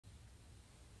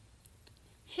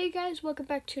Hey guys, welcome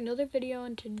back to another video,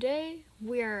 and today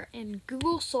we are in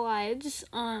Google Slides.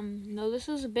 No, this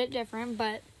is a bit different,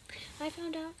 but I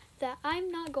found out that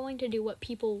I'm not going to do what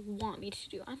people want me to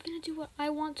do. I'm going to do what I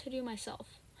want to do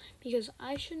myself, because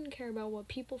I shouldn't care about what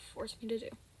people force me to do.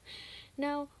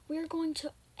 Now, we are going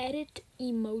to edit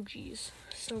emojis,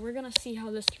 so we're going to see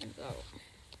how this turns out.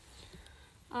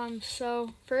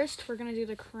 So first we're going to do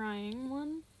the crying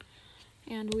one,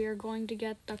 and we are going to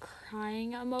get the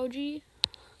crying emoji.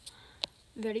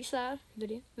 Very sad.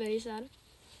 Very sad.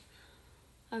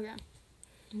 Okay.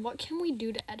 What can we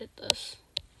do to edit this?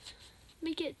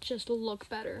 Make it just look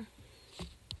better.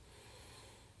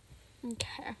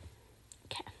 Okay.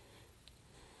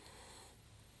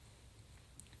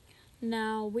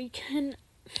 Now we can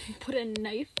put a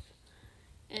knife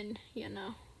in, there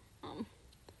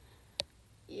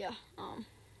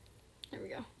we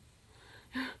go.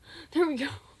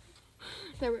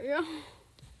 There we go.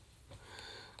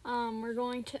 We're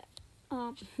going to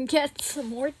get some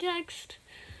more text,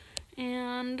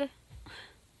 and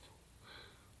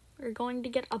we're going to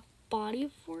get a body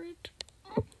for it.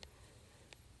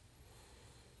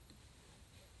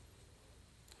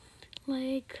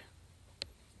 Like,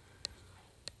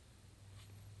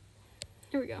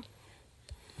 here we go.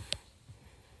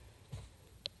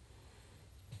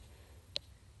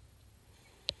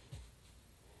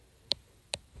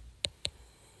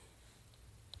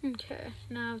 Okay,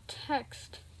 now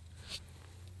text.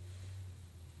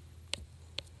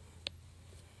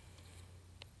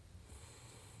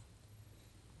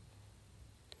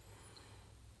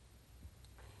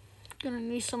 Gonna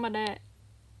need some of that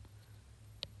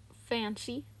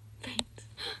fancy.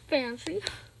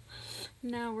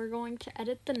 Now we're going to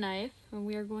edit the knife, and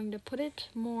we are going to put it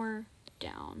more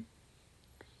down.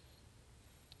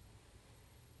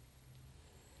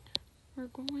 We're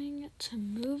going to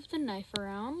move the knife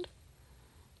around.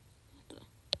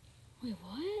 Wait,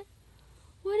 what?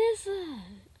 What is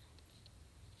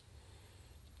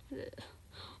that?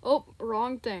 Oh,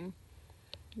 wrong thing.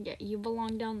 Yeah, you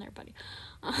belong down there, buddy.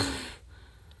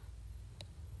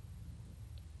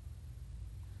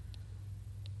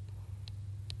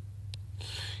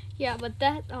 Yeah, but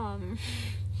that,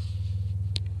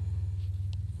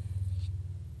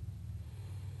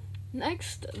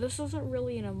 next, this isn't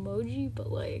really an emoji,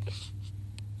 but like,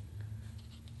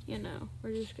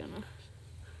 we're just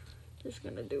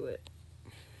gonna do it.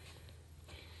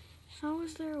 How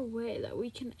is there a way that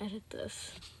we can edit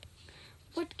this?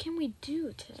 What can we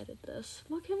do to edit this?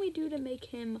 What can we do to make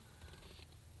him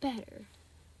better?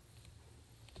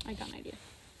 I got an idea.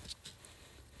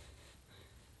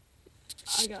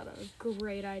 I got a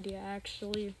great idea,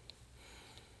 actually.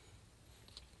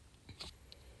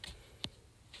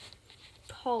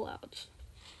 Call outs.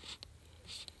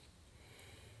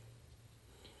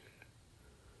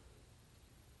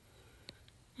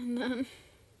 And then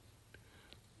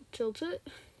tilt it.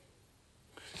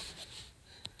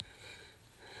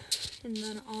 And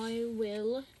then I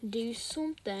will do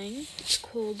something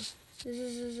called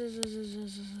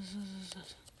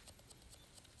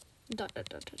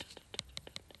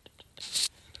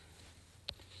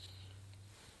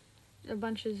a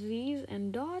bunch of Z's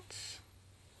and dots,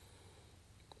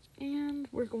 and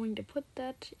we're going to put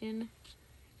that in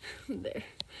there,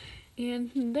 and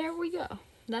there we go.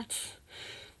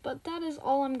 But that is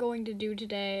all I'm going to do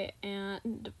today,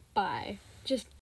 and bye. Just